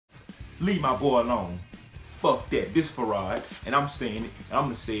Leave my boy alone. Fuck that. This Farad, and I'm saying it, and I'm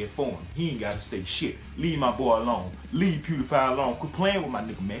gonna say it for him. He ain't gotta say shit. Leave my boy alone. Leave Pewdiepie alone. Quit playing with my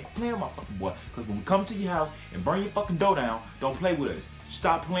nigga, man. Quit playing with my fucking boy. Cause when we come to your house and burn your fucking door down, don't play with us.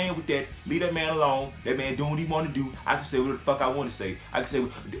 Stop playing with that. Leave that man alone. That man doing what he wanna do. I can say what the fuck I wanna say. I can say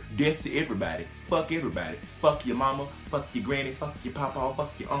death to everybody. Fuck everybody. Fuck your mama. Fuck your granny. Fuck your papa.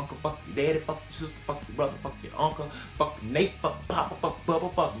 Fuck your uncle. Fuck your daddy. Fuck your sister. Fuck your brother. Fuck your uncle. Fuck Nate. Fuck Papa. Fuck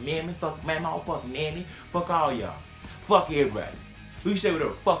Bubba. Fuck Mammy. Fuck Mama. Fuck Nanny. Fuck all y'all. Fuck everybody. We say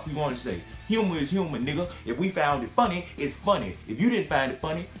whatever the fuck we want to say. Humor is humor, nigga. If we found it funny, it's funny. If you didn't find it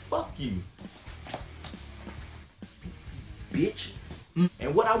funny, fuck you. Bitch.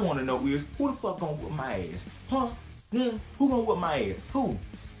 And what I want to know is, who the fuck gonna whip my ass? Huh? Who gonna whip my ass? Who?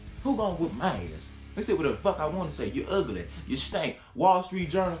 Who gonna whip my ass? Let's say whatever the fuck I want to say. You're ugly. You stink. Wall Street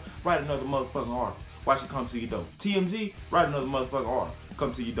Journal, write another motherfucking article. Watch it come to your door. TMZ, write another motherfucking article.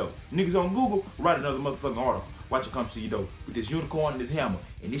 Come to your door. Niggas on Google, write another motherfucking article. Watch it come to your door with this unicorn and this hammer,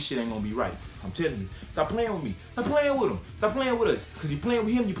 and this shit ain't gonna be right. I'm telling you, stop playing with me. Stop playing with him. Stop playing with us. Cause you playing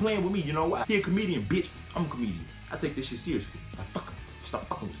with him, you playing with me. You know why? He a comedian, bitch. I'm a comedian. I take this shit seriously. Like, fuck him. Stop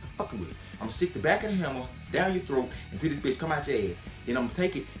fucking with it. Stop fucking with it. I'm gonna stick the back of the hammer down your throat until this bitch come out your ass. Then I'm gonna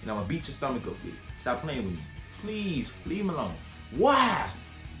take it and I'm gonna beat your stomach up with it. Stop playing with me. Please, leave him alone. Why?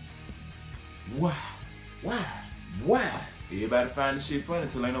 Why? Why? Why? Everybody find this shit funny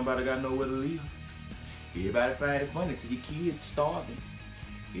until ain't nobody got nowhere to live. Everybody find it funny till your kids starving.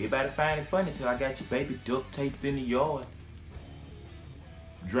 Everybody find it funny till I got your baby duct taped in the yard.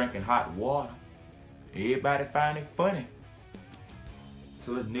 Drinking hot water. Everybody find it funny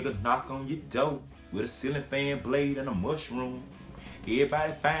till a nigga knock on your door with a ceiling fan blade and a mushroom.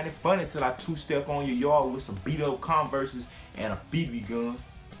 Everybody find it funny till I two-step on your yard with some beat-up Converses and a BB gun.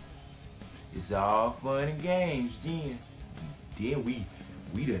 It's all fun and games, then. Then we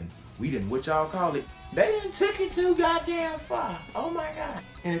done, what y'all call it? They done took it too goddamn far. Oh my God.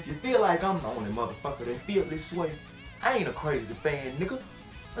 And if you feel like I'm the only motherfucker that feel this way, I ain't a crazy fan, nigga.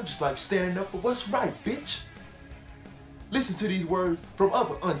 I'm just like standing up for what's right, bitch. Listen to these words from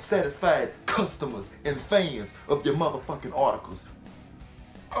other unsatisfied customers and fans of your motherfucking articles.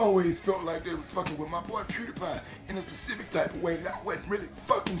 I always felt like they was fucking with my boy Pewdiepie in a specific type of way that I wasn't really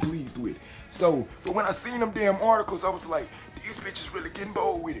fucking pleased with. So, but when I seen them damn articles, I was like, these bitches really getting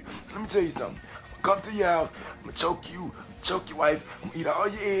bold with it. Let me tell you something. I'm gonna come to your house, I'm gonna choke you, choke your wife, I'm gonna eat all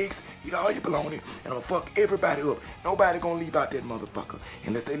your eggs, eat all your bologna, and I'm gonna fuck everybody up. Nobody gonna leave out that motherfucker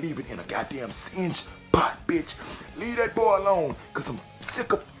unless they leave it in a goddamn singed pot, bitch. Leave that boy alone, cause I'm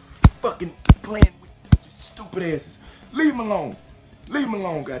sick of fucking playing with stupid asses. Leave him alone. Leave him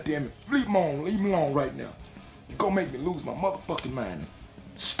alone, goddammit. Leave him alone right now. You're gonna make me lose my motherfucking mind.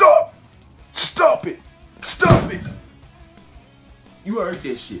 Stop! Stop it! Stop it! You heard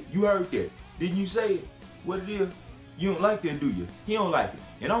that shit. You heard that. Didn't you say it? What it is? You don't like that, do you? He don't like it.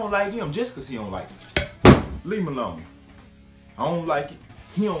 And I don't like him just cause he don't like it. Leave him alone. I don't like it.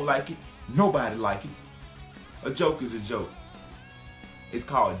 He don't like it. Nobody like it. A joke is a joke. It's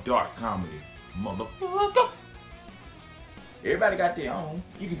called dark comedy. Motherfucker. Everybody got their own.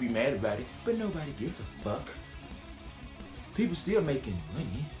 You can be mad about it, but nobody gives a fuck. People still making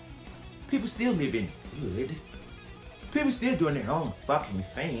money. People still living good. People still doing their own fucking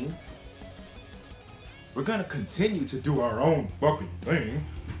thing. We're gonna continue to do our own fucking thing.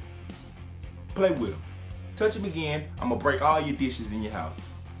 Play with them. Touch them again, I'm gonna break all your dishes in your house.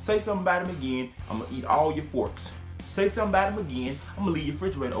 Say something about them again, I'm gonna eat all your forks. Say something about them again, I'm gonna leave your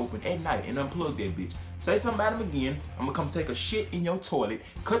refrigerator open at night and unplug that bitch. Say something about him again, I'm gonna come take a shit in your toilet,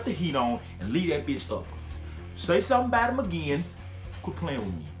 cut the heat on, and leave that bitch up. Say something about him again, quit playing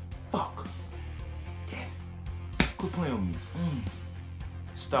with me. Fuck. Damn. Quit playing with me.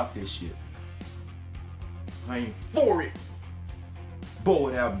 Stop this shit. I ain't for it. Boy,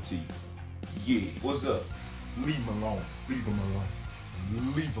 what happened to you? Yeah, what's up? Leave him alone. Leave him alone.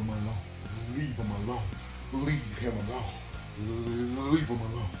 Leave him alone. Leave him alone. Leave him alone. Leave him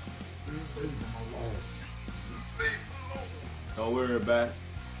alone. Leave him alone. Don't worry about it.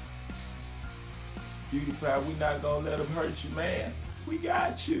 Pewdiepie, we not gonna let him hurt you, man. We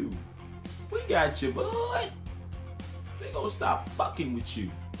got you. We got you, boy. They gonna stop fucking with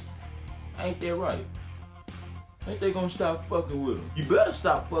you. Ain't that right? Ain't they gonna stop fucking with him? You better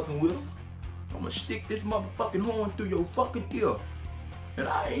stop fucking with him. I'm gonna stick this motherfucking horn through your fucking ear. And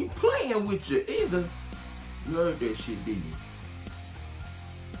I ain't playing with you either. You heard that shit, didn't you?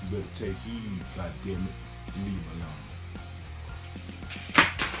 You better take heed, goddammit. Leave him alone.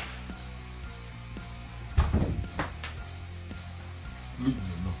 Leave him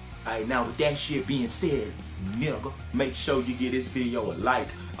alone. Alright, now with that shit being said, nigga, make sure you give this video a like,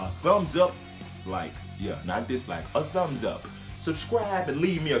 a thumbs up, like, yeah, not dislike, a thumbs up. Subscribe and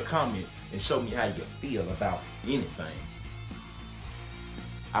leave me a comment and show me how you feel about anything.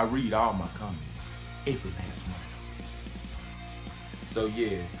 I read all my comments, every last one. So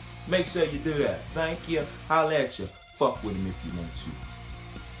yeah, make sure you do that. Thank you. Holla at you. Fuck with him if you want to.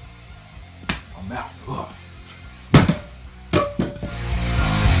 I'm out. Ugh.